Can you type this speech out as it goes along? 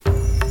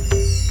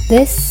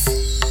This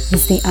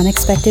is the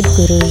Unexpected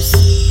Gurus.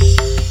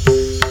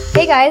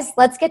 Hey guys,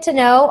 let's get to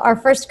know our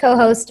first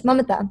co-host,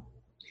 Mamata.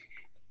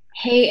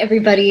 Hey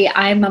everybody,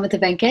 I'm Mamata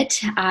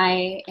Venkat.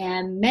 I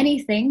am many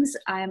things.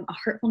 I'm a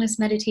heartfulness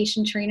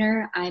meditation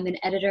trainer. I'm an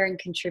editor and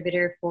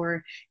contributor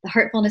for the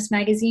Heartfulness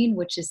magazine,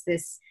 which is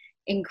this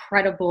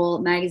incredible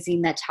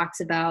magazine that talks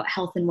about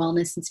health and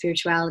wellness and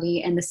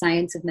spirituality and the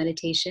science of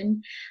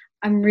meditation.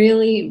 I'm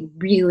really,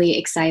 really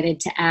excited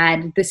to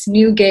add this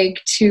new gig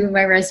to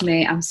my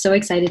resume. I'm so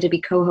excited to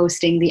be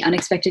co-hosting the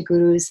Unexpected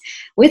Gurus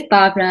with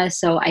Bhavna.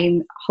 So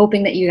I'm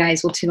hoping that you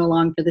guys will tune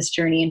along for this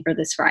journey and for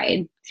this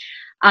ride.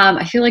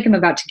 I feel like I'm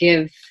about to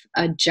give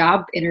a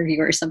job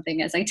interview or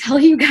something as I tell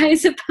you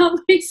guys about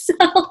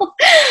myself.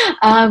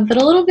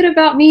 But a little bit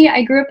about me.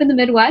 I grew up in the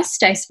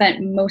Midwest. I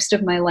spent most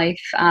of my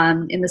life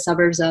in the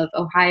suburbs of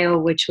Ohio,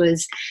 which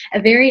was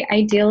a very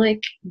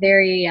idyllic,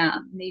 very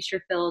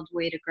nature-filled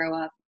way to grow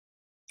up.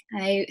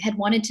 I had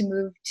wanted to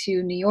move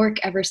to New York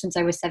ever since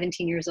I was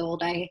 17 years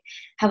old. I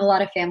have a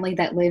lot of family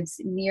that lives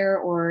near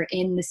or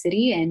in the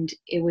city, and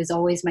it was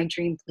always my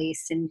dream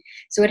place. And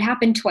so it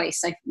happened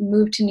twice. I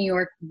moved to New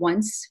York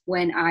once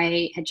when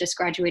I had just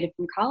graduated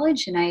from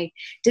college, and I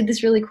did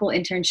this really cool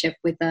internship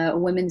with a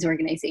women's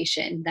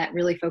organization that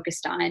really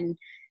focused on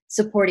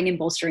supporting and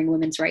bolstering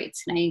women's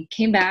rights. And I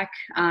came back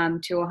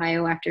to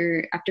Ohio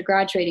after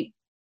graduating.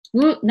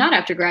 Not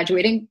after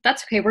graduating.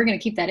 That's okay. We're going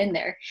to keep that in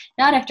there.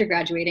 Not after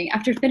graduating,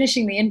 after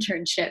finishing the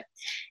internship,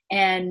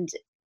 and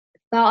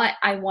thought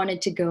I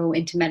wanted to go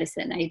into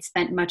medicine. I had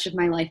spent much of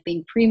my life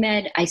being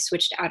pre-med. I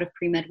switched out of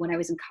pre-med when I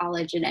was in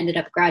college and ended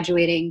up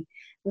graduating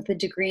with a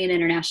degree in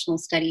international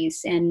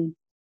studies. And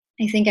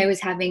I think I was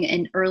having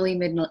an early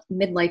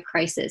midlife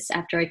crisis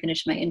after I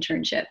finished my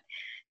internship.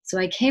 So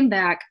I came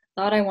back,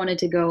 thought I wanted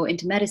to go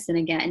into medicine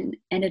again,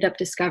 ended up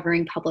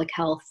discovering public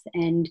health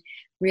and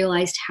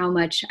realized how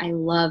much I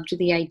loved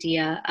the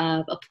idea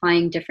of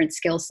applying different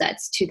skill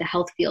sets to the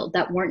health field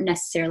that weren't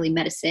necessarily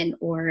medicine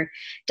or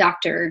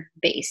doctor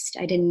based.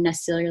 I didn't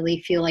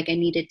necessarily feel like I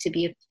needed to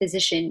be a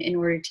physician in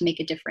order to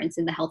make a difference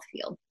in the health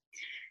field.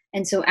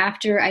 And so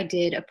after I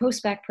did a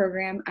post-bac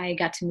program, I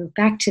got to move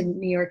back to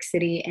New York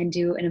City and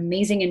do an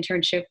amazing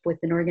internship with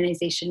an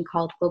organization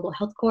called Global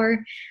Health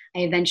Corps. I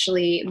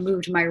eventually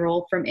moved my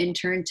role from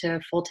intern to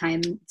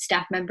full-time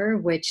staff member,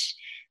 which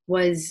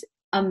was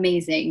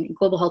amazing.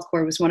 Global Health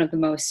Corps was one of the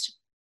most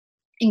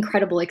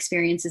incredible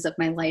experiences of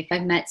my life.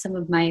 I've met some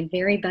of my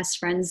very best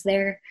friends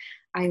there.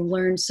 I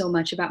learned so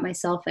much about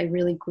myself. I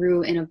really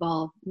grew and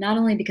evolved, not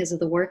only because of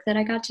the work that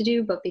I got to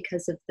do, but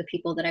because of the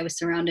people that I was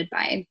surrounded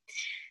by.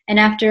 And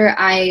after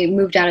I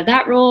moved out of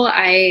that role,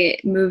 I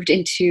moved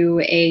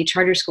into a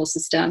charter school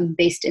system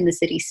based in the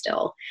city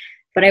still.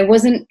 But I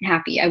wasn't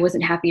happy. I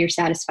wasn't happy or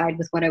satisfied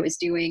with what I was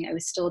doing. I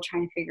was still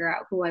trying to figure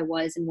out who I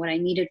was and what I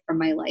needed from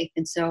my life.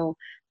 And so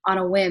on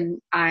a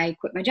whim, I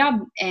quit my job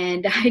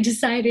and I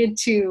decided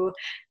to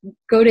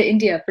go to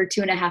India for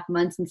 2.5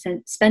 months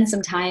and spend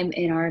some time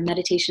in our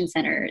meditation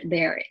center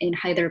there in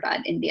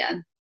Hyderabad,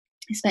 India.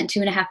 I spent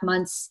 2.5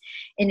 months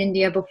in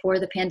India before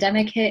the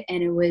pandemic hit,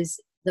 and it was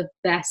the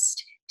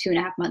best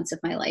 2.5 months of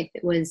my life.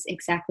 It was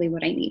exactly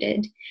what I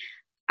needed.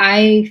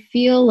 I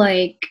feel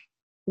like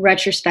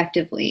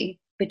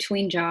retrospectively,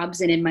 between jobs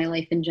and in my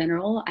life in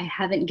general, I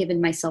haven't given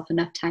myself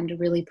enough time to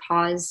really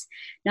pause,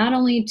 not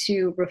only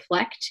to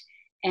reflect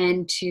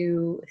and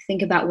to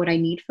think about what I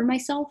need for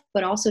myself,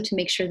 but also to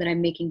make sure that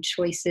I'm making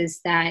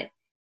choices that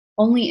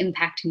only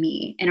impact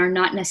me and are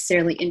not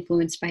necessarily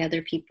influenced by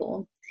other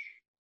people.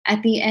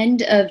 At the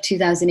end of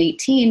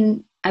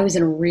 2018, I was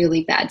in a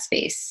really bad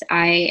space.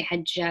 I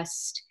had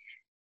just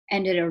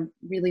ended a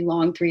really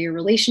long 3-year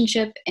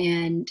relationship,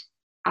 and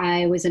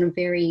I was in a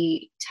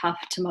very tough,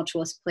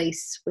 tumultuous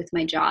place with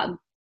my job.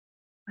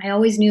 I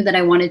always knew that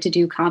I wanted to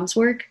do comms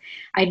work.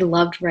 I'd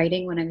loved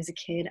writing when I was a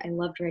kid. I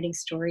loved writing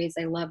stories.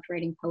 I loved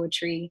writing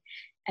poetry.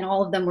 And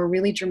all of them were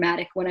really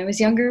dramatic when I was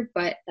younger,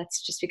 but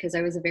that's just because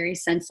I was a very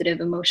sensitive,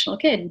 emotional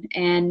kid.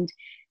 And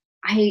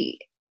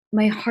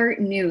my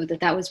heart knew that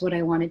that was what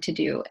I wanted to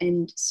do.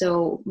 And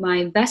so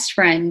my best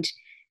friend,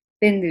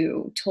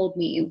 Bindu, told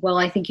me, well,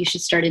 I think you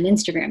should start an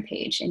Instagram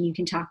page and you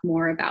can talk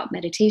more about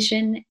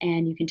meditation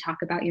and you can talk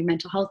about your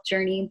mental health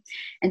journey.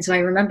 And so I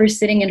remember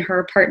sitting in her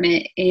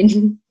apartment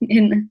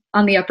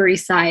on the Upper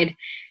East Side,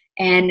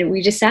 and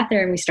we just sat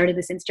there and we started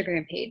this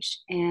Instagram page.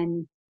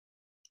 And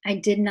I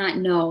did not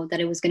know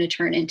that it was going to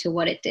turn into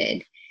what it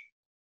did.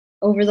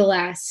 Over the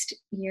last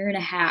 1.5 years,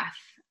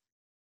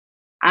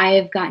 I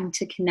have gotten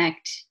to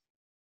connect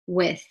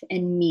with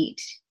and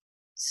meet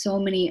so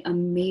many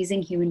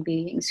amazing human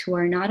beings who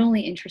are not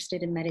only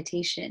interested in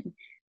meditation,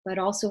 but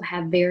also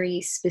have very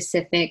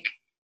specific,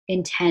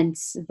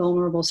 intense,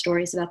 vulnerable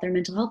stories about their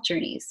mental health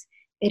journeys.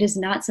 It is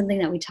not something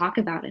that we talk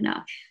about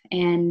enough.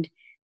 And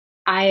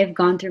I have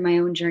gone through my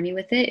own journey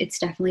with it. It's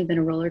definitely been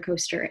a roller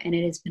coaster, and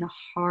it has been a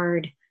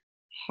hard,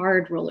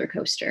 hard roller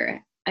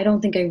coaster. I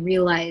don't think I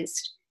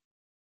realized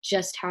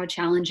just how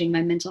challenging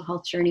my mental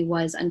health journey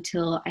was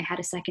until I had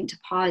a second to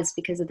pause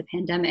because of the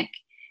pandemic.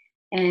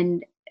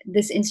 And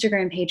this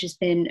Instagram page has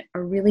been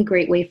a really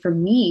great way for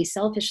me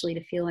selfishly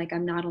to feel like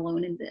I'm not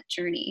alone in the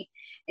journey.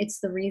 It's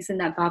the reason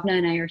that Bhavna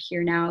and I are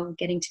here now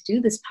getting to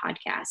do this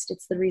podcast.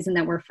 It's the reason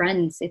that we're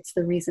friends. It's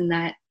the reason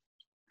that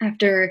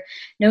after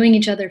knowing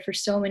each other for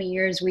so many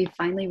years, we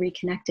finally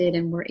reconnected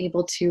and we're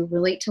able to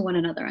relate to one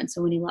another on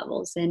so many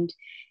levels. And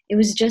it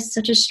was just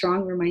such a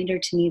strong reminder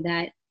to me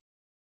that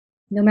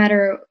no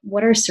matter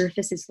what our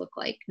surfaces look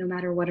like, no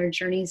matter what our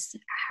journeys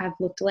have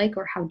looked like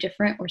or how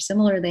different or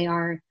similar they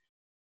are,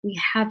 we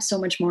have so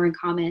much more in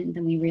common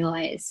than we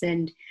realize.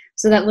 And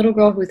so that little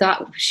girl who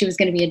thought she was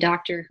going to be a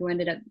doctor, who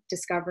ended up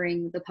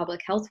discovering the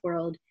public health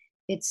world,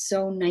 it's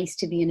so nice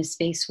to be in a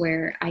space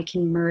where I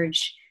can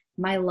merge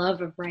my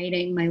love of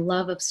writing, my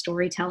love of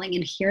storytelling,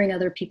 and hearing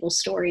other people's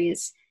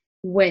stories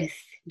with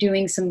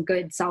doing some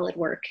good, solid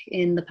work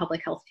in the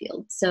public health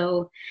field.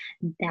 So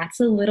that's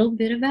a little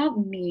bit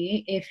about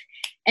me. If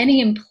any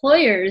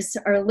employers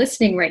are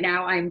listening right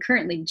now, I'm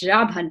currently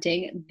job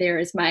hunting.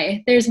 There's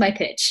my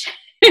pitch.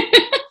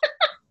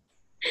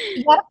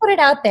 You got to put it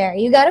out there.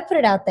 You got to put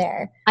it out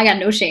there. I got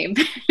no shame.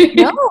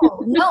 No.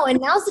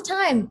 And now's the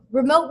time.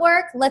 Remote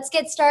work, let's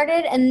get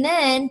started. And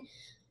then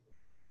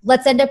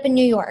let's end up in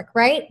New York,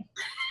 right?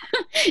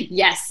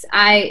 Yes.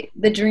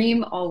 The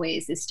dream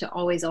always is to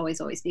always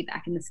be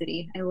back in the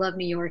city. I love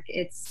New York.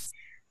 It's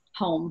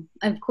home.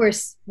 Of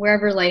course,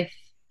 wherever life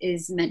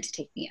is meant to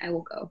take me, I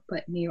will go.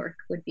 But New York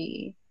would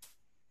be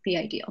the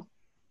ideal.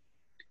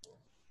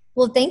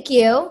 Well, thank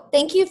you.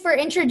 Thank you for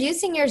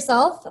introducing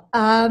yourself.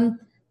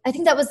 I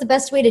think that was the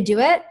best way to do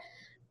it.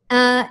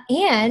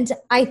 And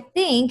I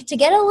think to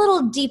get a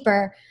little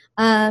deeper,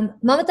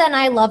 Mamata and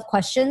I love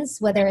questions,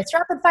 whether it's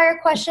rapid fire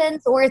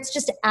questions or it's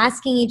just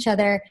asking each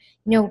other,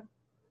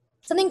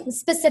 something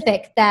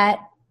specific that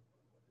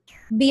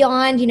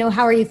beyond,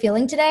 how are you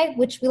feeling today?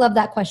 Which we love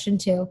that question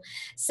too.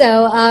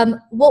 So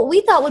what we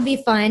thought would be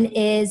fun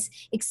is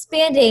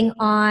expanding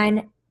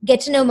on get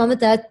to know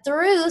Mamata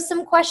through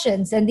some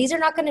questions. And these are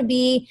not going to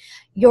be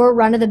your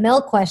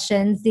run-of-the-mill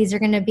questions. These are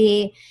going to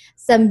be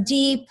some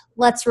deep,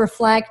 let's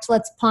reflect,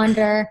 let's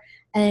ponder,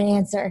 and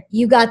answer.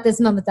 You got this,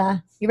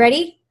 Mamata. You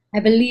ready?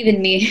 I believe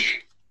in me.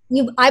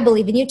 I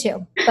believe in you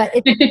too, but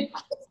it's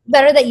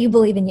better that you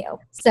believe in you.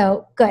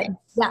 So good.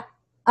 Yeah.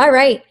 All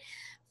right.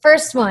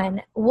 First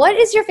one, what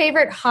is your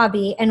favorite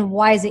hobby and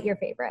why is it your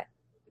favorite?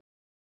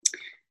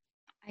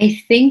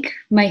 I think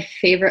my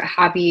favorite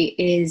hobby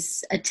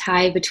is a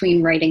tie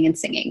between writing and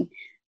singing.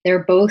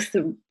 They're both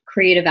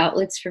creative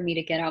outlets for me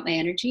to get out my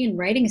energy, and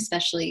writing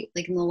especially,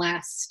 like in the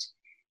last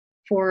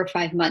 4 or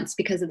 5 months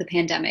because of the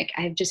pandemic,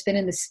 I've just been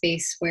in this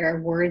space where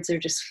words are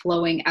just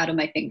flowing out of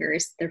my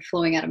fingers. They're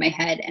flowing out of my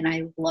head and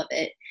I love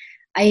it.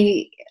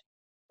 I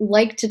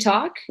like to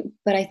talk,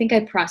 but I think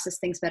I process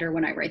things better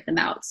when I write them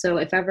out. So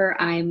if ever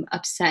I'm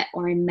upset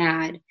or I'm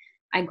mad,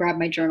 I grab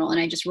my journal and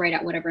I just write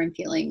out whatever I'm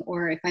feeling.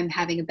 Or if I'm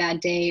having a bad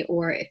day,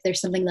 or if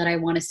there's something that I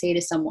want to say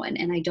to someone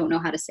and I don't know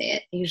how to say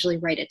it, I usually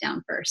write it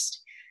down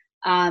first.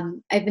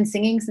 I've been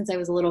singing since I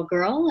was a little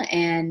girl,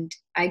 and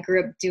I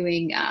grew up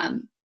doing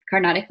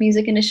Carnatic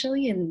music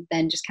initially, and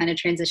then just kind of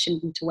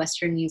transitioned into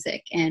Western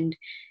music. And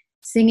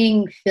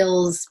singing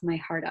fills my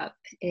heart up.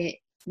 It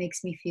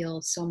makes me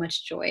feel so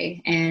much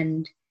joy.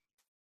 And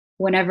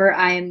whenever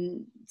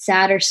I'm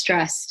sad or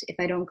stressed, if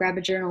I don't grab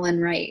a journal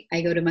and write,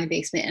 I go to my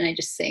basement and I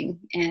just sing,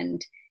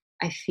 and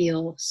I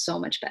feel so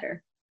much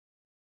better.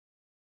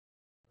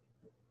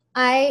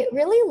 I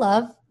really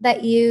love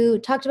that you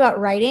talked about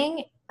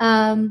writing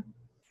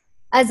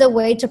as a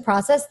way to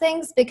process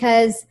things,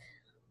 because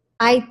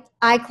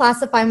I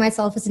classify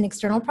myself as an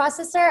external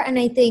processor, and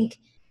I think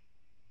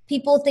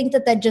people think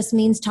that just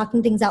means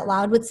talking things out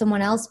loud with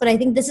someone else, but I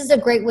think this is a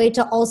great way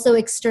to also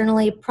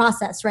externally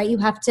process, right? You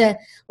have to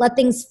let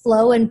things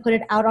flow and put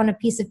it out on a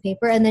piece of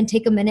paper and then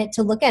take a minute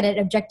to look at it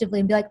objectively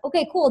and be like,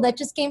 okay, cool, that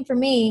just came from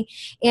me,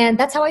 and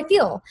that's how I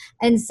feel.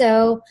 And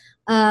so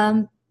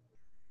I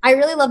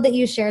really love that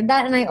you shared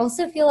that, and I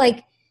also feel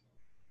like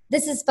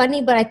this is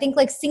funny, but I think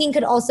like singing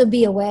could also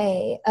be a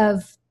way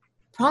of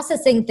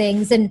processing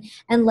things and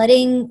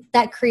letting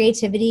that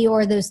creativity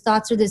or those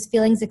thoughts or those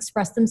feelings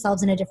express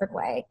themselves in a different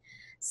way.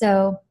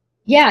 So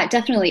yeah,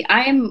 definitely.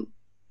 I am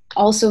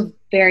also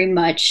very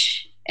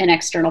much an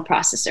external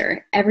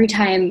processor. Every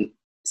time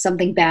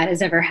something bad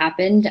has ever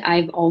happened,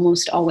 I've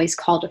almost always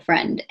called a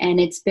friend. And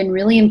it's been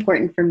really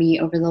important for me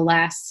over the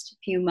last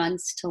few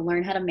months to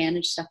learn how to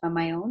manage stuff on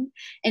my own.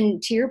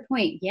 And to your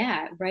point,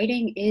 yeah,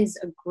 writing is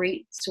a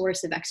great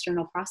source of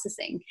external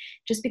processing.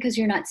 Just because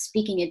you're not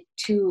speaking it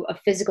to a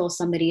physical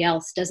somebody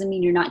else doesn't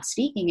mean you're not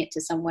speaking it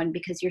to someone,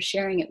 because you're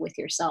sharing it with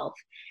yourself.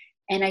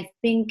 And I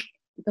think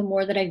the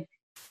more that I've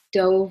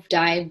the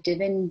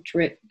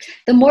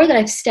more that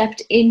I've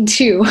stepped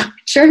into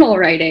journal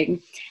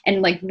writing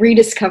and like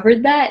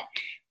rediscovered that,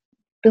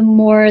 the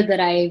more that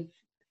I've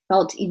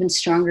felt even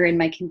stronger in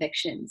my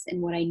convictions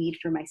and what I need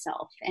for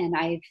myself. And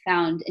I've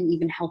found an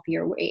even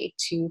healthier way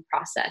to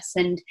process.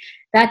 And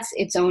that's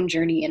its own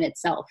journey in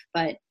itself.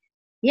 But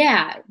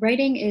yeah,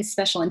 writing is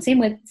special. And same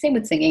with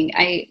singing.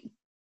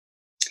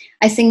 I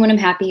I sing when I'm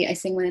happy. I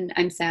sing when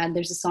I'm sad.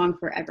 There's a song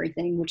for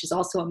everything, which is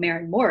also a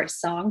Maren Morris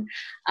song.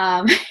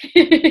 And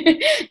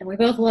we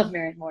both love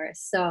Maren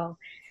Morris. So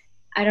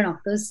I don't know.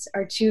 Those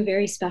are two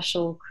very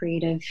special,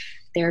 creative,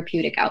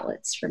 therapeutic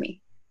outlets for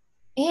me.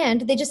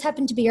 And they just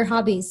happen to be your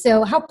hobbies.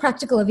 So how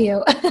practical of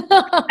you.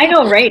 I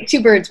know, right?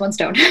 Two birds, one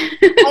stone.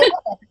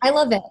 I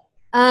love it.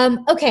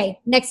 Okay,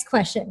 next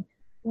question.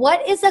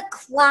 What is a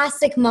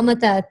classic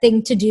Mamata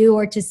thing to do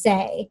or to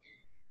say?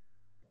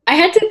 I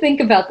had to think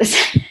about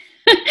this.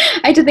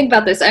 I had to think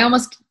about this. I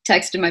almost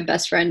texted my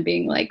best friend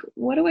being like,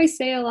 what do I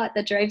say a lot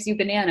that drives you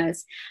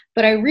bananas?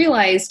 But I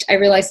realized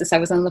this. I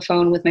was on the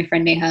phone with my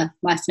friend Neha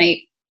last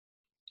night.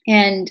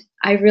 And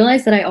I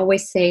realized that I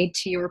always say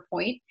to your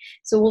point.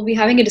 So we'll be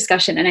having a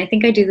discussion, and I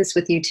think I do this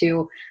with you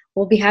too.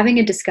 We'll be having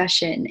a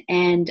discussion,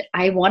 and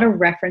I want to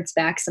reference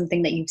back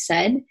something that you've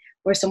said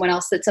or something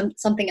else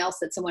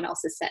that someone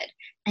else has said.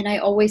 And I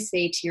always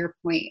say to your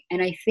point,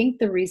 and I think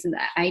the reason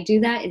that I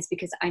do that is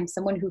because I'm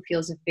someone who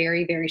feels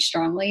very, very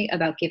strongly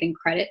about giving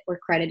credit where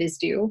credit is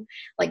due,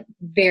 like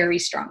very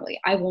strongly.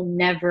 I will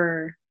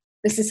never,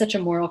 this is such a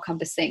moral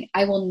compass thing.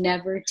 I will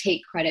never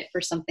take credit for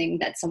something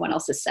that someone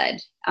else has said.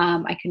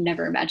 I can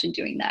never imagine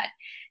doing that.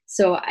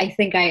 So I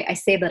think I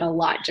say that a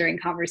lot during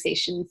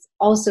conversations,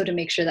 also to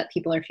make sure that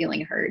people are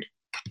feeling heard.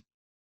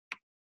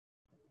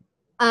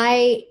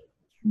 I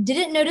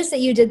didn't notice that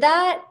you did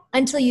that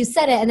until you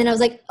said it. And then I was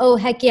like, oh,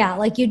 heck yeah.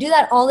 Like you do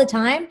that all the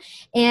time.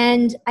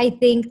 And I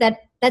think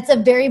that that's a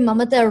very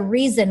Mamata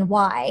reason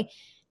why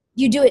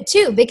you do it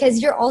too,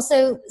 because you're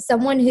also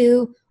someone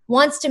who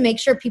wants to make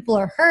sure people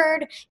are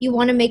heard. You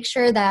want to make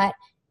sure that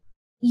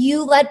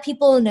you let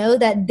people know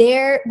that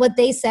what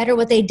they said or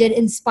what they did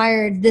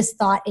inspired this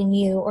thought in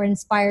you or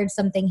inspired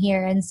something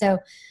here. And so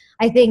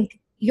I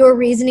think your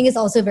reasoning is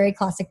also very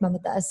classic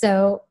Mamata.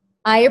 So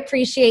I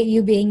appreciate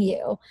you being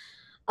you.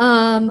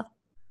 And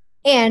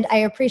I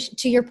appreciate,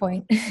 to your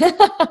point.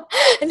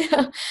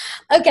 No.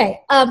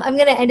 Okay, I'm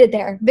going to end it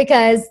there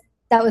because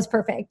that was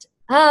perfect.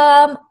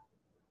 Third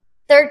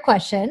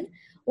question.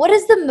 What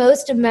is the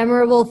most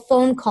memorable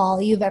phone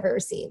call you've ever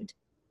received?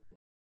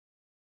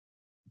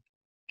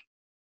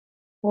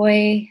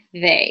 Boy,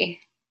 I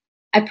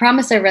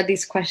promise I read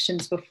these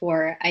questions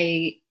before.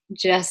 Oh,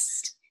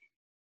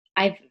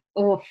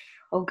 oh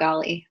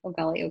golly, oh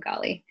golly, oh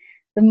golly.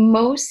 The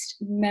most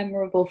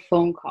memorable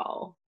phone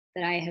call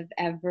that I have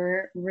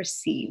ever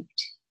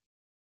received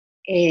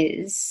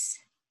is,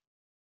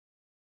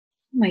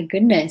 oh my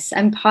goodness,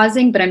 I'm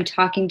pausing, but I'm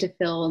talking to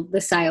fill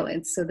the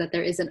silence so that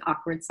there is an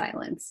awkward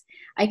silence.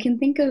 I can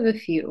think of a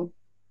few.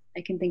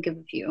 I think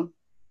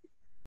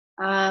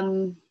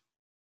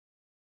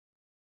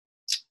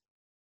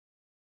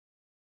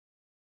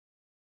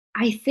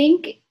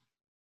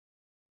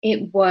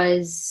it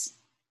was,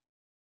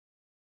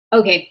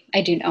 okay,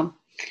 I do know.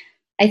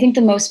 I think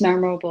the most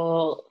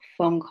memorable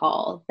phone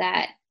call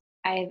that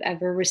I've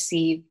ever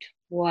received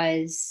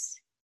was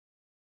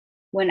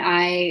when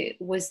I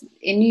was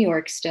in New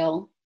York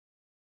still,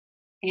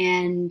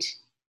 and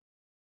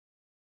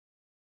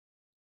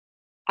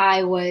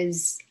I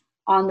was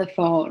on the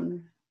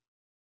phone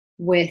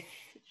with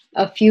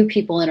a few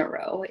people in a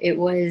row. It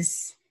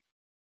was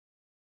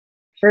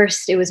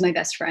my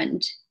best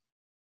friend,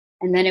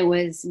 and then it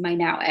was my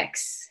now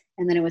ex,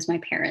 and then it was my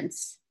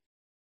parents.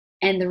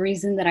 And the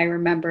reason that I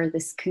remember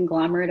this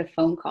conglomerate of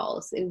phone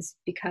calls is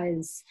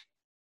because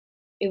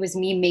it was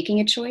me making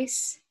a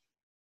choice,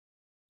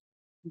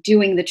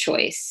 doing the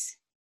choice,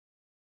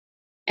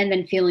 and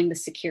then feeling the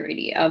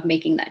security of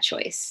making that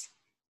choice.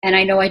 And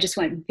I know I just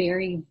went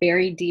very,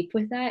 very deep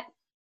with that,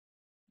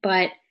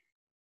 but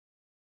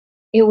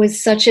it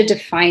was such a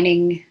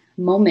defining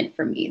moment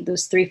for me,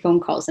 those 3 phone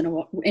calls in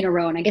a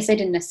row. And I guess I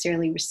didn't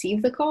necessarily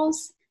receive the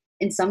calls.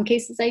 In some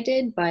cases I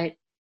did, but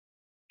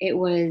it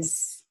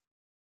was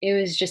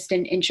just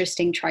an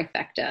interesting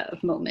trifecta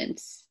of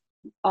moments,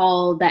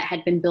 all that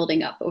had been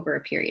building up over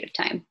a period of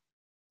time.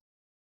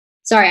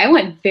 Sorry, I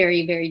went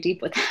very, very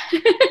deep with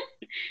that.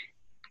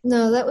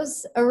 No, that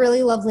was a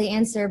really lovely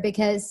answer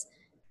because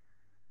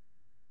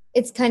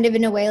it's kind of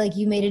in a way like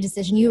you made a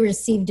decision, you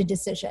received a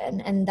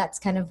decision, and that's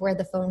kind of where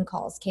the phone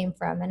calls came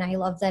from. And I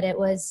love that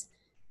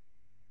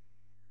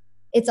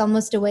it's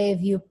almost a way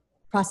of you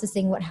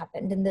processing what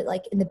happened. And that,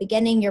 like in the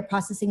beginning, you're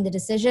processing the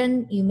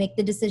decision, you make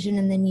the decision,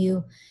 and then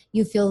you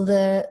feel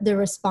the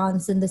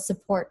response and the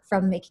support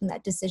from making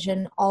that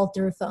decision all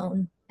through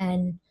phone.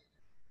 And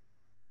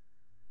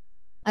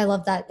I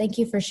love that. Thank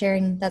you for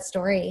sharing that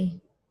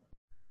story.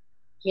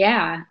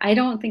 Yeah, I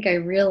don't think I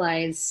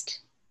realized.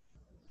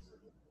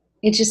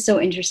 It's just so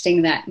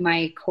interesting that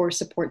my core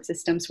support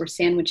systems were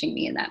sandwiching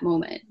me in that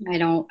moment. I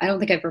don't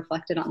think I've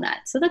reflected on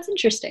that. So that's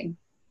interesting.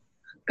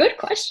 Good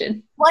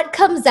question. What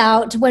comes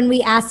out when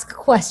we ask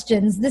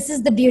questions? This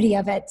is the beauty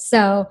of it.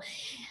 So,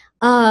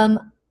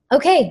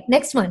 okay,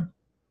 next one.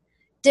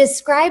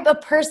 Describe a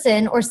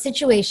person or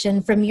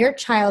situation from your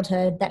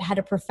childhood that had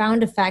a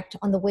profound effect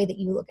on the way that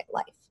you look at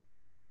life.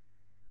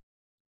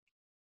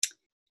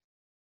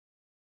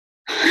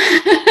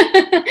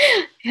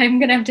 I'm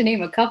going to have to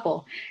name a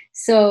couple.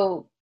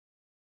 So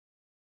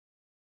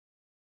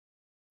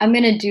I'm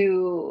going to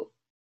do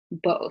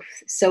both.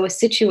 So a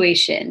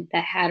situation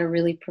that had a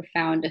really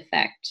profound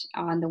effect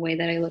on the way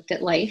that I looked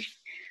at life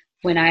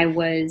when I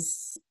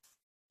was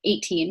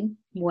 18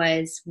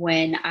 was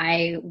when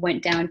I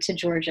went down to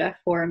Georgia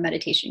for a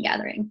meditation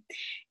gathering.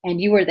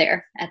 And you were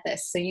there at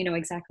this, so you know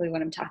exactly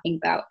what I'm talking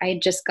about. I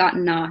had just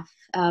gotten off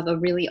of a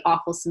really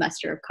awful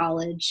semester of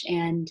college,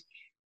 and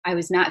I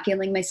was not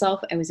feeling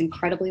myself. I was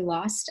incredibly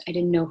lost. I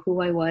didn't know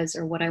who I was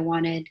or what I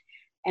wanted,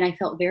 and I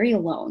felt very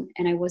alone,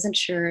 and I wasn't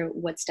sure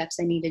what steps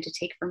I needed to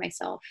take for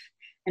myself.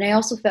 And I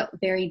also felt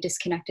very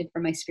disconnected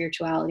from my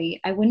spirituality.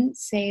 I wouldn't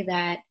say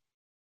that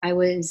I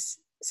was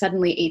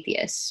suddenly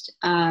atheist,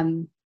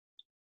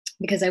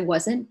 because I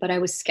wasn't, but I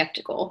was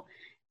skeptical,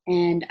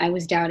 and I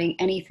was doubting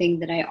anything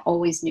that I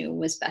always knew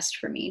was best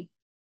for me.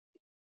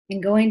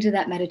 And going to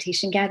that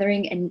meditation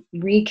gathering and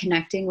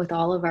reconnecting with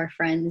all of our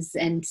friends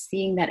and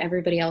seeing that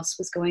everybody else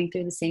was going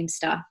through the same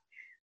stuff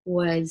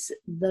was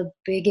the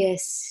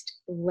biggest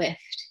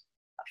lift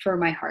for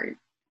my heart,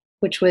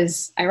 which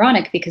was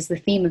ironic because the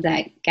theme of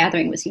that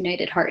gathering was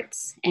United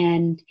Hearts.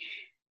 And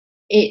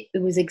it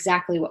was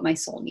exactly what my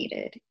soul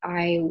needed.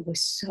 I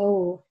was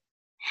so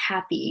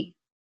happy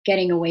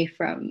getting away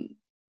from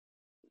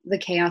the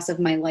chaos of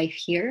my life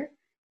here.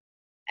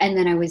 And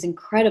then I was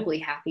incredibly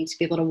happy to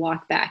be able to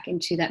walk back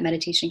into that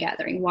meditation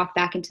gathering, walk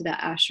back into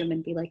that ashram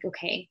and be like,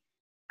 okay,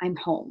 I'm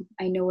home.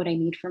 I know what I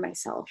need for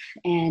myself.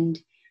 And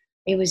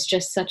it was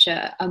just such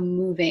a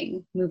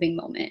moving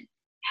moment.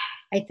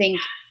 I think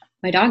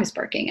my dog is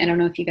barking. I don't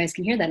know if you guys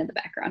can hear that in the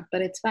background,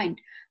 but it's fine.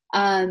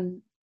 I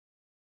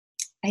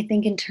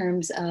think in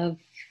terms of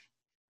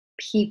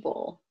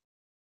people,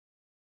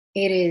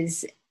 it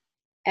is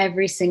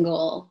every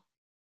single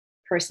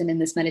person in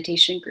this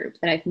meditation group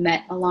that I've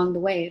met along the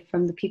way,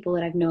 from the people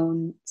that I've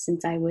known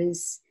since I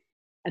was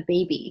a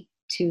baby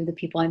to the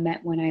people I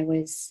met when I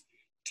was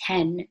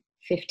 10,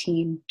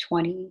 15,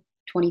 20,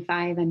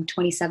 25. I'm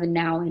 27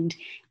 now, and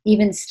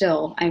even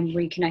still, I'm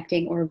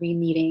reconnecting or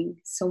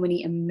re-meeting so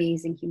many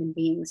amazing human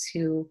beings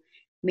who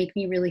make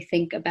me really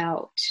think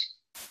about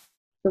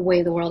the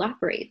way the world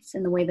operates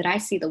and the way that I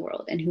see the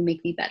world, and who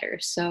make me better.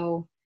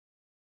 So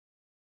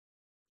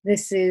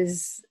this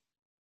is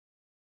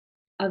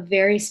a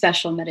very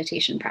special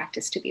meditation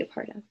practice to be a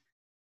part of.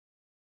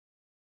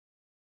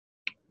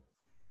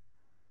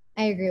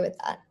 I agree with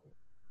that.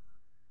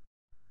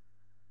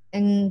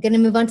 I'm going to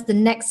move on to the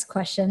next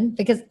question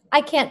because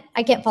I can't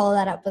follow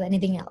that up with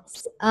anything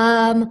else.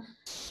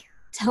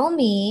 Tell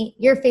me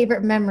your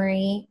favorite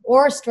memory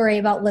or story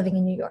about living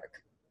in New York.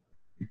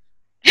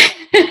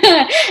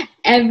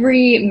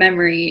 Every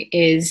memory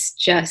is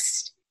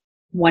just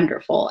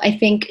wonderful. I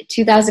think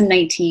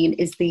 2019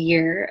 is the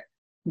year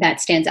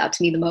that stands out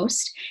to me the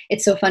most.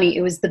 It's so funny.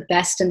 It was the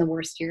best and the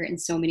worst year in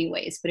so many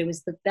ways, but it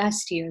was the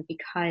best year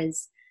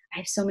because I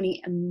have so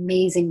many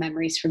amazing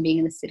memories from being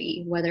in the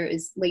city, whether it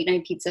was late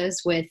night pizzas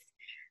with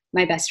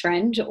my best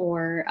friend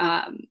or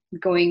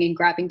going and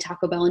grabbing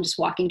Taco Bell and just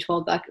walking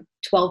 12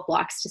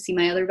 blocks to see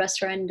my other best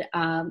friend.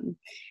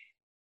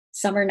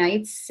 Summer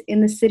nights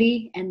in the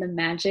city and the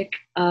magic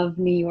of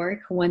New York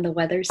when the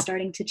weather's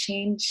starting to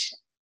change.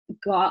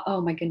 God, oh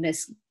my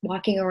goodness,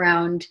 walking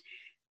around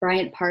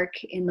Bryant Park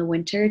in the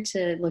winter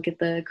to look at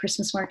the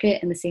Christmas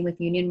market, and the same with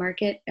Union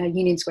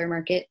Square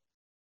Market.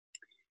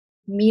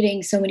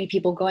 Meeting so many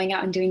people, going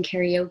out and doing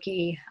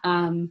karaoke.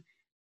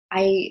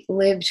 I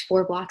lived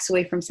 4 blocks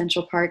away from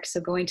Central Park, so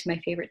going to my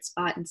favorite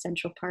spot in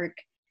Central Park.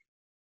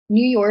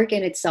 New York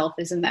in itself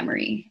is a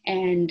memory,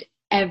 and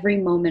every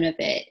moment of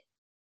it,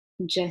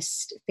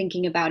 just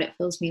thinking about it,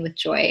 fills me with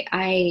joy.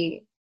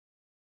 I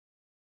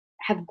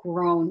have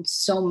grown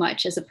so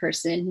much as a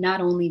person, not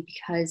only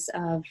because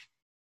of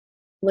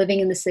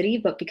living in the city,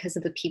 but because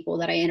of the people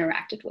that I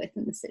interacted with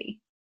in the city.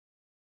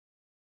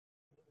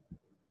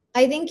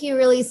 I think you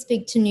really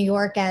speak to New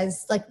York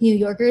as like New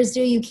Yorkers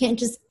do. You can't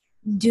just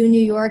do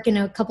New York in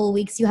a couple of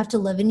weeks. You have to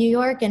live in New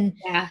York, and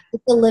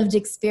it's a lived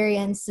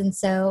experience. And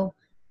so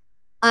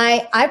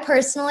I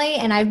personally,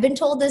 and I've been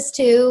told this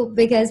too,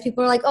 because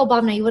people are like, oh,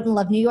 Bhavna, you wouldn't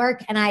love New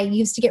York. And I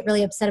used to get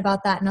really upset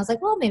about that. And I was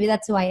like, well, maybe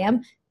that's who I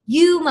am.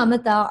 You,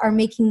 Mamata, are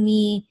making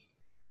me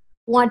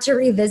want to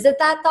revisit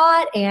that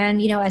thought.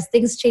 And, you know, as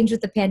things change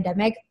with the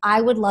pandemic,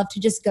 I would love to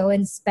just go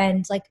and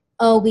spend like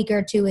a week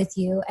or 2 with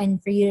you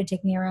and for you to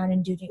take me around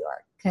and do New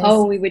York.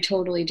 Oh, we would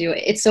totally do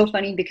it. It's so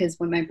funny because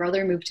when my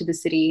brother moved to the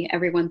city,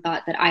 everyone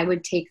thought that I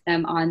would take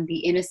them on the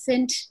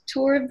innocent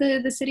tour of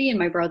the city, and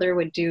my brother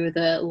would do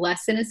the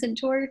less innocent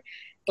tour.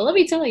 But let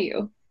me tell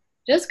you,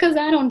 just because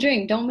I don't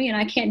drink don't mean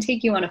I can't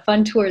take you on a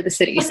fun tour of the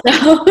city.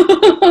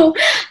 So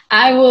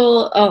I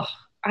will.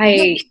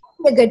 A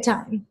good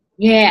time.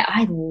 Yeah,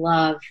 I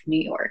love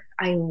New York.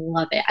 I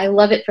love it. I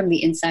love it from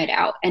the inside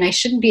out. And I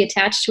shouldn't be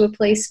attached to a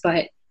place,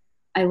 but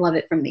I love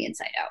it from the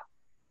inside out.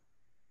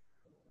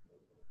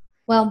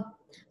 Well,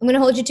 I'm going to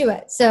hold you to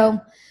it. So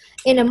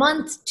in a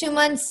month, 2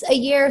 months, a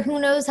year, who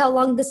knows how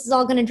long this is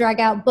all going to drag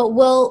out, but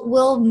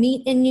we'll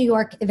meet in New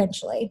York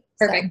eventually.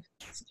 Perfect.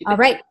 So, all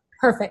right.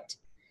 Perfect.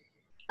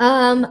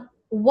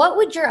 What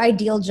would your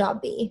ideal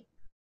job be?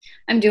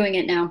 I'm doing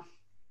it now.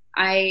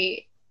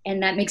 I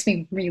And that makes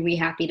me really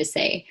happy to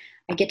say.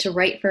 I get to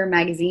write for a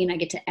magazine, I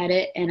get to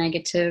edit, and I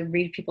get to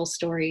read people's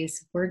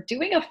stories. We're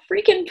doing a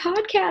freaking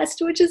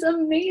podcast, which is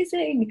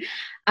amazing.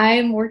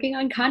 I'm working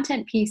on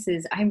content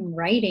pieces. I'm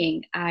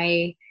writing.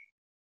 I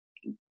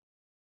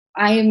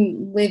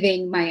am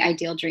living my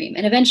ideal dream.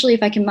 And eventually,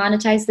 if I can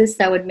monetize this,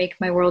 that would make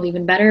my world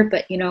even better.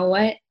 But you know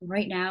what?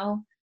 Right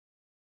now,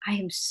 I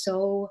am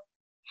so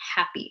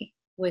happy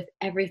with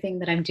everything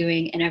that I'm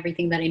doing and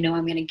everything that I know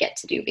I'm going to get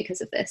to do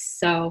because of this.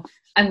 So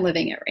I'm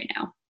living it right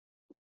now.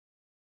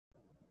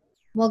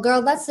 Well,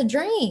 girl, that's the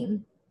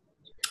dream.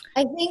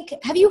 I think,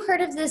 have you heard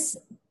of this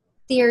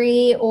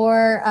theory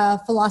or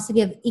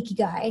philosophy of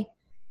Ikigai?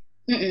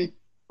 Mm-mm.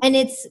 And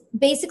it's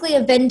basically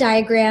a Venn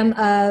diagram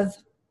of,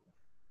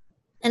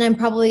 and I'm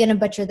probably going to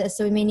butcher this,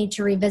 so we may need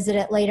to revisit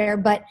it later,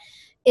 but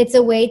it's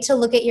a way to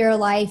look at your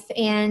life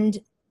and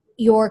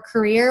your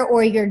career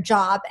or your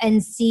job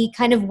and see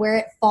kind of where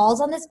it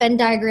falls on this Venn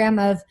diagram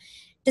of,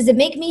 does it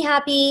make me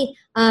happy?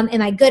 Am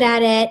I good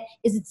at it?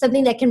 Is it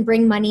something that can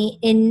bring money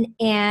in?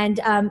 And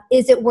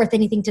is it worth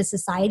anything to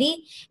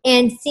society?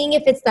 And seeing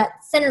if it's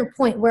that center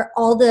point where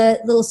all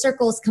the little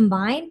circles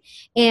combine.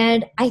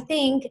 And I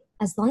think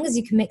as long as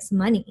you can make some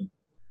money,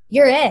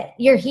 you're it.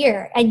 You're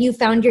here. And you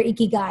found your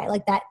ikigai,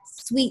 like that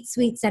sweet,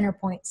 sweet center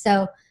point.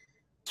 So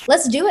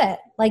let's do it.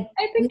 Like,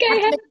 I think we I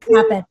have to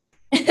have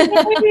make it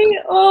happen. Yay.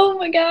 Oh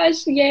my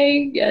gosh.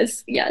 Yay.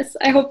 Yes. Yes.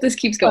 I hope this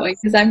keeps going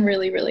because I'm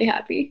really, really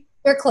happy.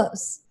 You're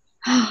close.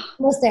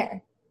 Almost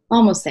there.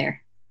 Almost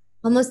there.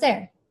 Almost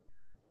there.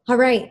 All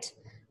right.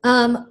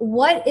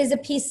 What is a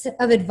piece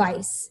of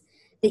advice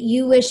that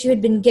you wish you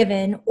had been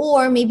given,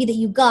 or maybe that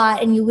you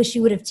got and you wish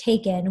you would have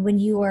taken when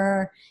you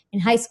were in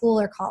high school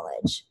or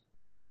college?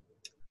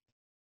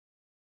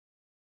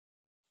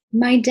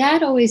 My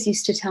dad always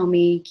used to tell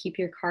me, keep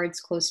your cards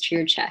close to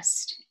your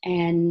chest.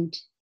 And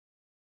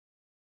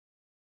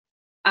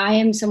I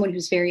am someone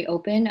who's very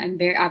open. I'm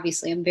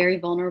very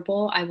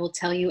vulnerable. I will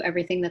tell you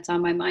everything that's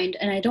on my mind,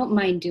 and I don't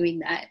mind doing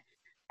that.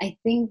 I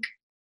think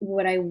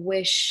what I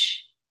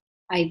wish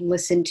I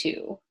listened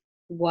to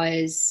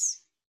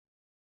was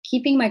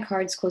keeping my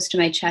cards close to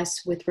my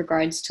chest with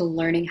regards to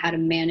learning how to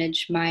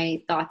manage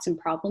my thoughts and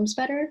problems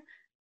better,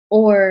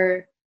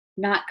 or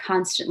not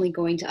constantly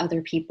going to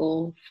other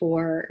people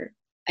for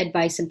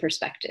advice and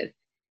perspective.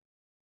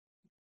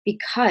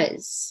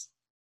 Because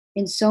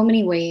in so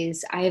many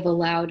ways, I have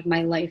allowed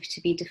my life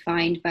to be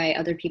defined by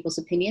other people's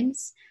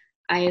opinions.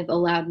 I have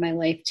allowed my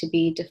life to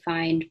be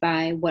defined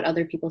by what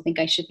other people think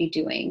I should be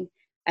doing.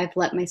 I've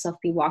let myself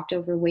be walked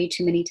over way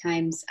too many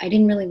times. I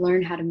didn't really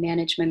learn how to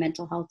manage my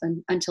mental health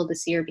until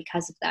this year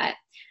because of that,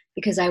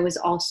 because I was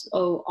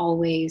also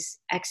always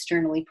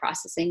externally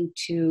processing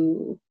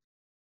too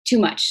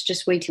much,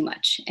 just way too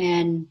much.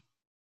 And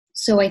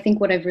so I think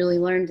what I've really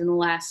learned in the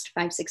last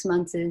 5-6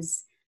 months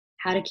is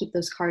how to keep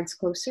those cards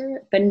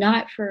closer, but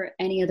not for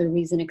any other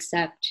reason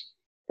except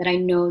that I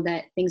know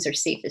that things are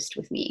safest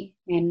with me.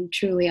 And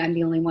truly, I'm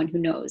the only one who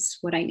knows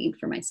what I need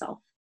for myself.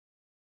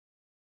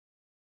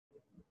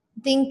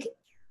 Think,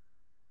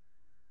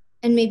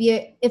 and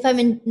maybe if I'm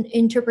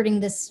interpreting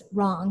this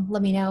wrong,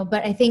 let me know.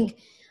 But I think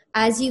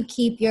as you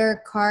keep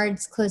your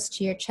cards close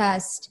to your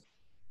chest,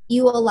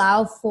 you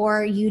allow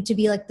for you to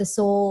be like the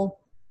sole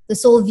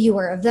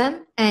viewer of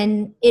them,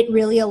 and it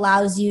really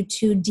allows you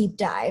to deep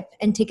dive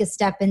and take a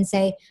step and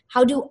say,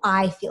 how do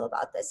I feel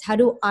about this? How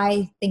do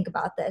I think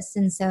about this?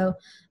 And so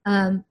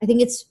I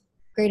think it's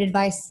great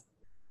advice.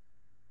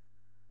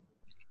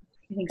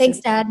 Thanks,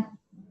 So. Dad.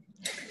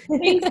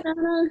 Thanks,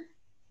 Anna.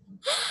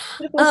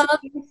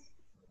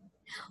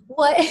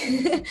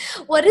 What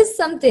what is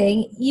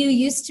something you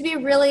used to be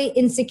really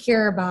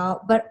insecure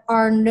about but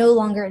are no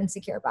longer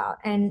insecure about,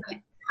 and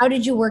how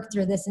did you work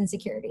through this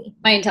insecurity?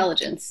 My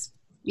intelligence.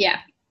 Yeah,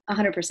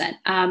 100%.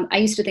 I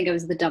used to think I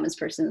was the dumbest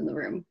person in the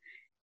room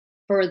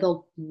for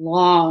the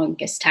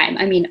longest time.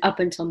 I mean, up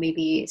until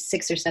maybe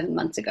 6 or 7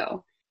 months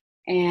ago.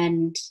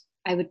 And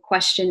I would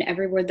question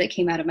every word that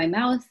came out of my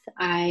mouth.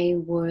 I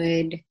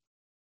would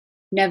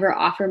never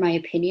offer my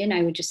opinion.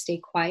 I would just stay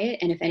quiet.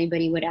 And if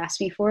anybody would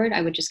ask me for it,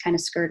 I would just kind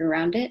of skirt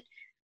around it.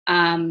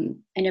 I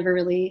never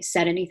really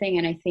said anything.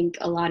 And I think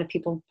a lot of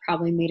people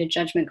probably made a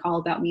judgment call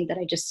about me that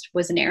I just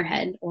was an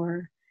airhead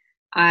or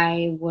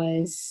I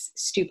was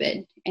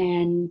stupid.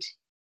 And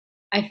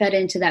I fed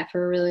into that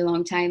for a really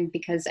long time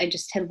because I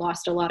just had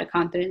lost a lot of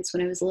confidence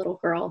when I was a little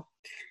girl.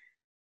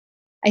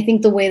 I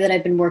think the way that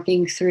I've been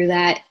working through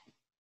that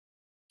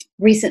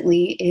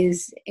recently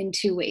is in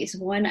 2 ways.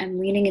 One, I'm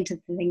leaning into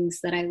the things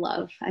that I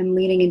love. I'm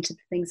leaning into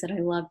the things that I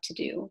love to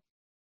do.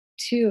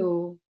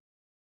 2,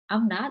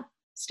 I'm not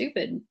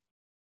stupid.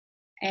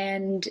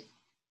 And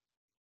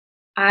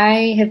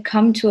I have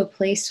come to a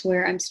place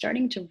where I'm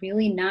starting to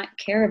really not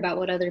care about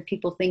what other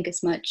people think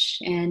as much.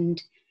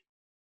 And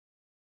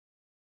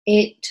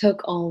it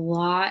took a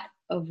lot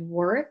of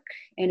work,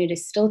 and it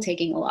is still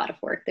taking a lot of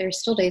work. There are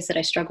still days that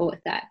I struggle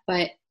with that,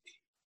 but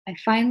I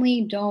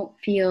finally don't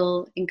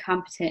feel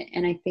incompetent.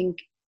 And I think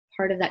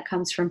part of that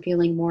comes from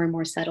feeling more and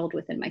more settled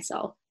within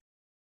myself.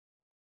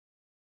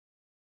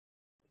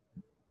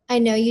 I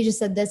know you just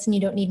said this and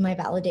you don't need my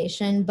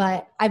validation,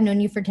 but I've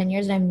known you for 10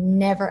 years and I've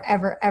never,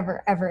 ever,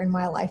 ever, ever in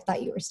my life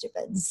thought you were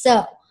stupid.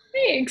 So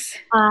Thanks.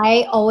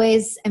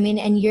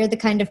 and you're the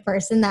kind of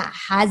person that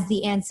has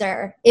the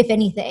answer, if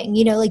anything,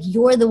 like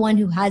you're the one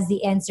who has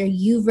the answer.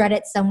 You've read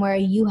it somewhere.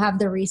 You have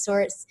the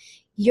resource.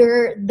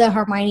 You're the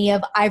Hermione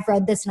of I've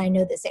read this and I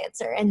know this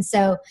answer. And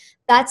so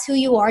that's who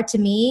you are to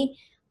me.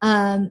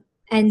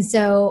 And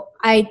so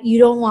you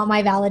don't want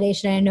my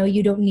validation. I know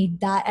you don't need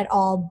that at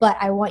all, but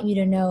I want you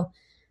to know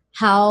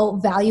how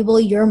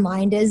valuable your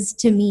mind is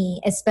to me,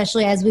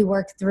 especially as we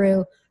work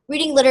through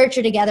reading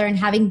literature together and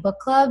having book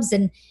clubs.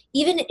 And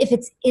even if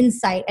it's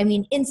insight,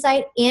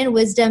 insight and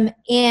wisdom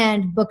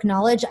and book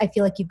knowledge, I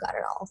feel like you've got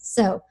it all.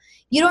 So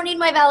you don't need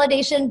my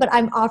validation, but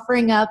I'm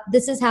offering up,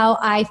 this is how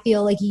I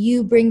feel like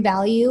you bring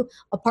value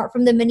apart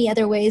from the many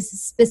other ways,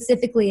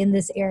 specifically in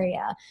this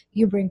area,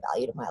 you bring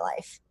value to my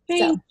life.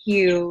 Thank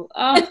you.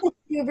 Oh.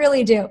 You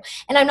really do.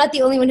 And I'm not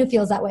the only one who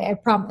feels that way, I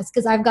promise,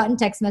 because I've gotten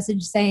text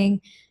message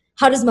saying,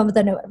 how does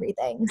Mamata know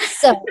everything?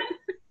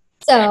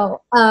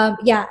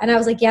 Yeah. And I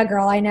was like, yeah,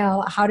 girl, I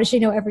know. How does she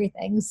know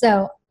everything?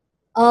 So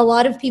a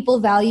lot of people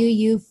value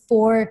you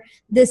for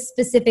this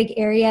specific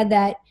area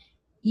that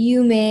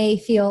you may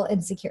feel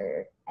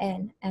insecure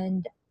and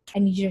I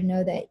need you to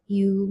know that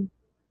you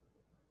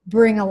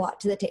bring a lot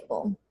to the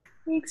table.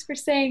 Thanks for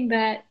saying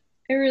that.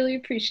 I really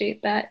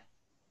appreciate that.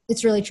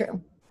 It's really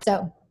true.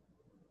 So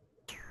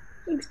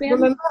thanks, man.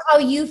 Remember how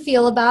you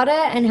feel about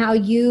it and how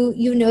you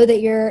know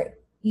that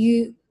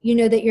you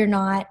know that you're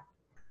not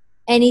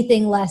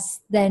anything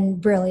less than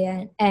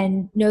brilliant,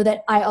 and know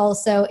that I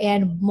also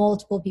and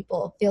multiple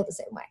people feel the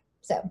same way.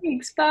 So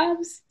thanks,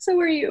 Babs. So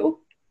are you.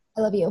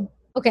 I love you.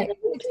 Okay,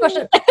 next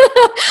question.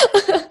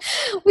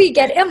 We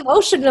get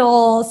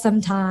emotional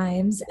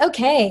sometimes.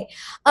 Okay.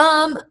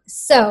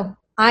 So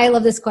I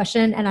love this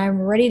question and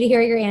I'm ready to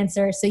hear your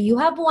answer. So you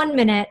have 1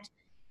 minute.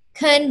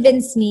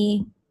 Convince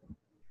me.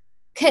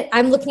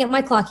 I'm looking at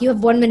my clock. You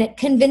have 1 minute.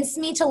 Convince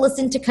me to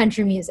listen to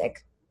country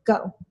music.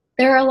 Go.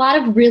 There are a lot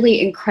of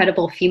really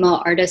incredible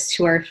female artists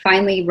who are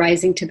finally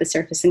rising to the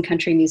surface in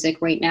country music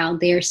right now.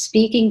 They are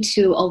speaking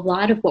to a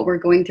lot of what we're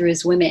going through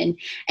as women,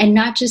 and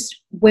not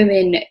just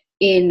women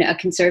in a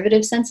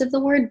conservative sense of the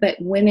word, but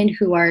women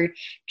who are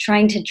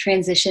trying to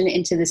transition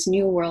into this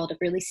new world of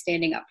really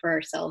standing up for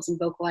ourselves and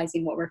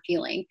vocalizing what we're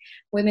feeling.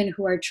 Women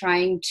who are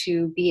trying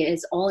to be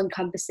as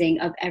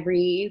all-encompassing of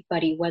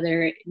everybody,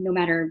 whether, no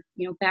matter,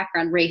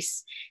 background,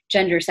 race,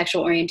 gender,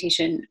 sexual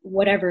orientation,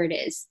 whatever it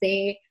is.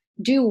 They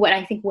do what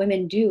I think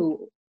women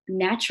do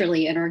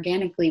naturally and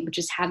organically, which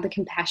is have the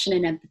compassion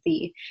and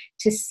empathy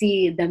to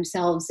see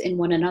themselves in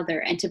one another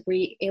and to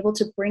be able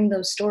to bring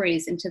those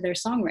stories into their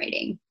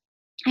songwriting.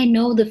 I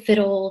know the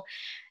fiddle,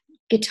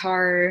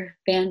 guitar,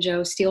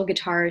 banjo, steel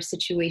guitar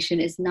situation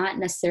is not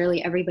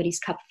necessarily everybody's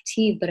cup of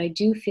tea, but I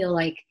do feel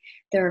like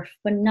there are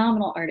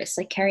phenomenal artists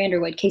like Carrie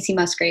Underwood, Casey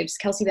Musgraves,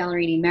 Kelsey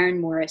Ballerini,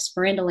 Maren Morris,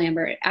 Miranda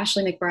Lambert,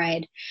 Ashley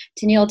McBride,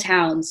 Tennille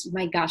Townes,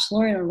 my gosh,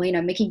 Lauren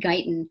Orlena, Mickey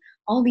Guyton,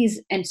 all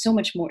these, and so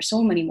much more,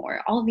 so many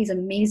more, all of these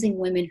amazing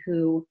women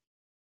who,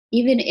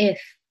 even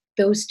if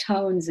those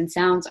tones and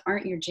sounds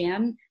aren't your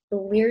jam, the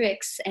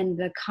lyrics and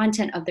the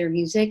content of their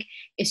music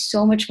is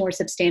so much more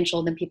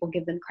substantial than people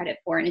give them credit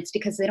for. And it's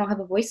because they don't have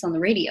a voice on the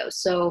radio.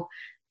 So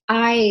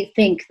I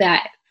think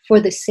that for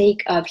the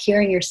sake of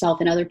hearing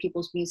yourself in other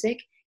people's music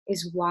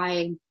is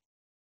why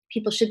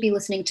people should be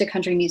listening to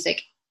country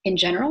music in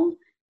general,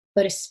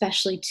 but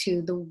especially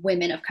to the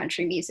women of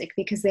country music,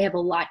 because they have a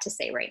lot to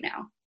say right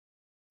now.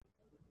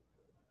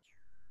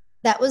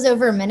 That was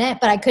over a minute,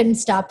 but I couldn't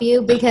stop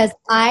you because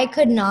I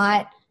could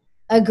not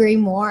agree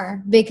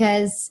more,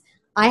 because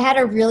I had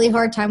a really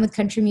hard time with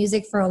country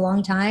music for a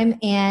long time.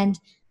 And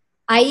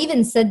I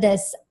even said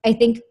this, I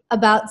think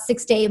about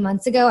 6 to 8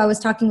 months ago. I was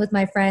talking with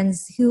my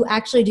friends who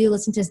actually do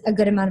listen to a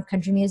good amount of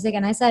country music.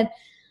 And I said,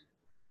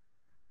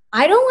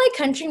 I don't like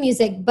country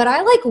music, but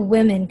I like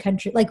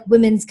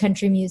women's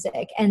country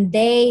music. And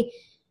they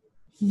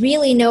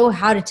really know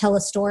how to tell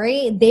a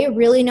story. They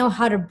really know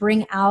how to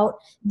bring out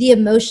the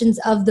emotions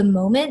of the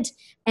moment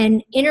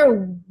and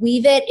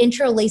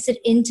interlace it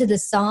into the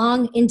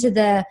song, into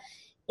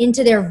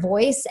their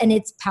voice, and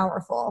it's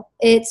powerful.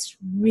 It's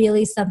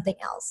really something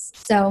else.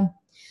 So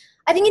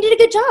I think you did a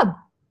good job.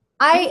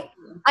 I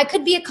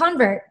could be a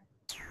convert.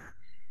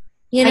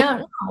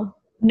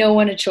 No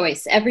one a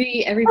choice.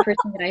 Every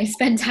person that I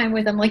spend time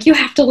with, I'm like, you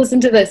have to listen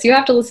to this, you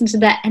have to listen to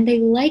that, and they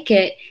like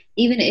it,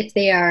 even if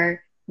they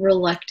are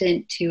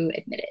reluctant to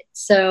admit it.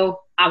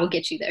 So I will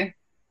get you there.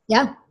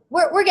 Yeah,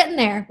 we're getting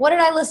there. What did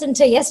I listen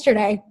to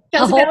yesterday?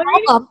 Kelsey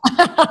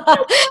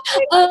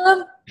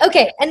Ballerini.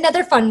 Okay,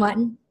 another fun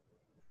one.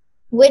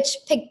 Which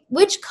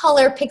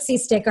color pixie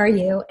stick are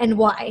you, and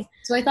why?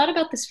 So I thought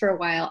about this for a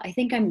while. I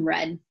think I'm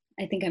red.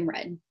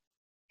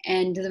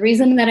 And the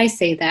reason that I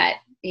say that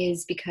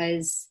is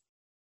because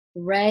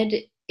red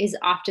is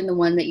often the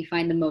one that you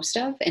find the most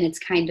of, and it's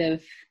kind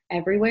of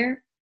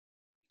everywhere.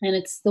 And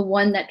it's the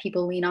one that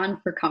people lean on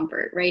for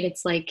comfort, right?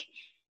 It's like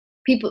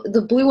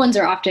the blue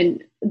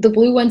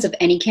ones of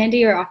any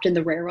candy are often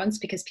the rare ones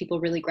because people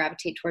really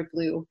gravitate toward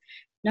blue.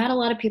 Not a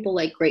lot of people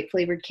like grape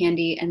flavored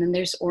candy. And then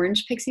there's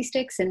orange pixie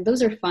sticks, and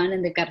those are fun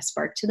and they've got a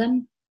spark to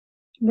them.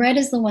 Red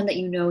is the one that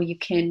you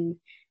can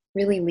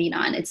really lean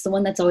on. It's the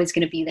one that's always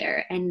going to be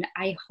there. And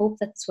I hope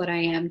that's what I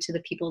am to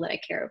the people that I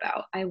care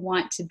about. I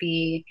want to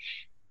be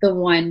the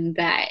one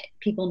that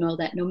people know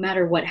that no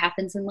matter what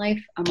happens in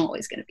life, I'm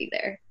always going to be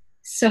there.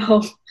 So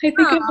I think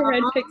of a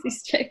red pixie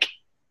stick.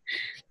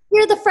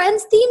 You're the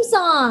Friends theme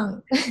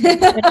song.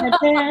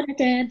 That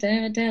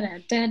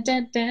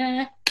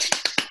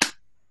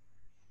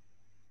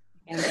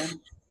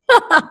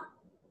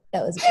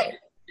was great.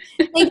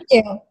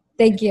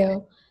 Thank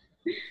you.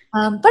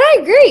 But I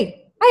agree.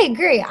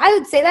 I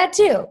would say that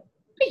too.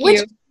 Thank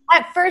you.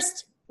 At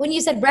first, when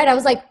you said red, I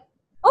was like,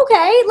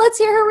 okay, let's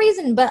hear her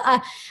reason. But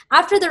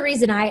after the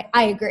reason, I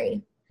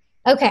agree.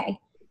 Okay.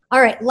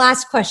 All right.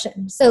 Last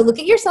question. So look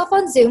at yourself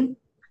on Zoom.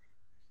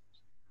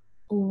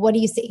 What do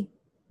you see?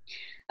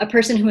 A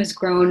person who has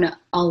grown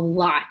a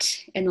lot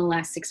in the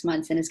last 6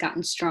 months and has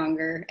gotten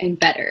stronger and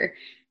better.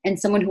 And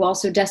someone who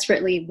also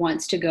desperately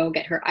wants to go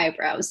get her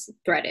eyebrows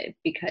threaded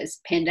because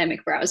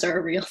pandemic brows are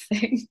a real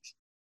thing.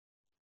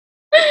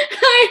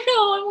 I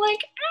know, I'm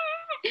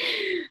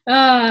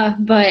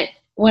like, but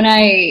when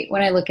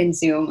I look in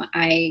Zoom,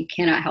 I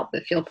cannot help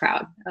but feel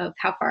proud of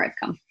how far I've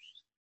come.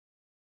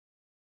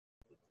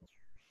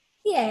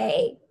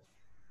 Yay.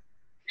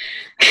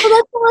 Well,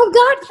 that's all I've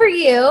got for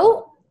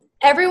you.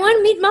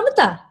 Everyone, meet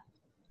Mamata.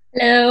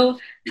 Hello.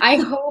 I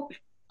hope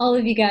all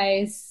of you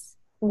guys,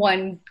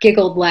 one,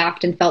 giggled,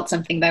 laughed, and felt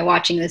something by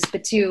watching this,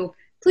 but two,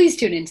 please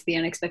tune into the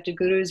Unexpected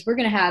Gurus. We're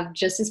going to have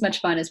just as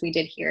much fun as we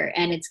did here,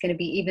 and it's going to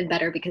be even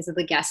better because of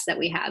the guests that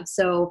we have.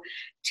 So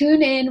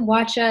tune in,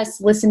 watch us,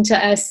 listen to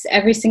us.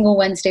 Every single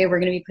Wednesday, we're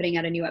going to be putting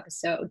out a new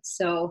episode.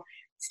 So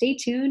stay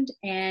tuned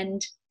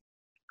and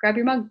grab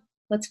your mug.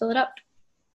 Let's fill it up.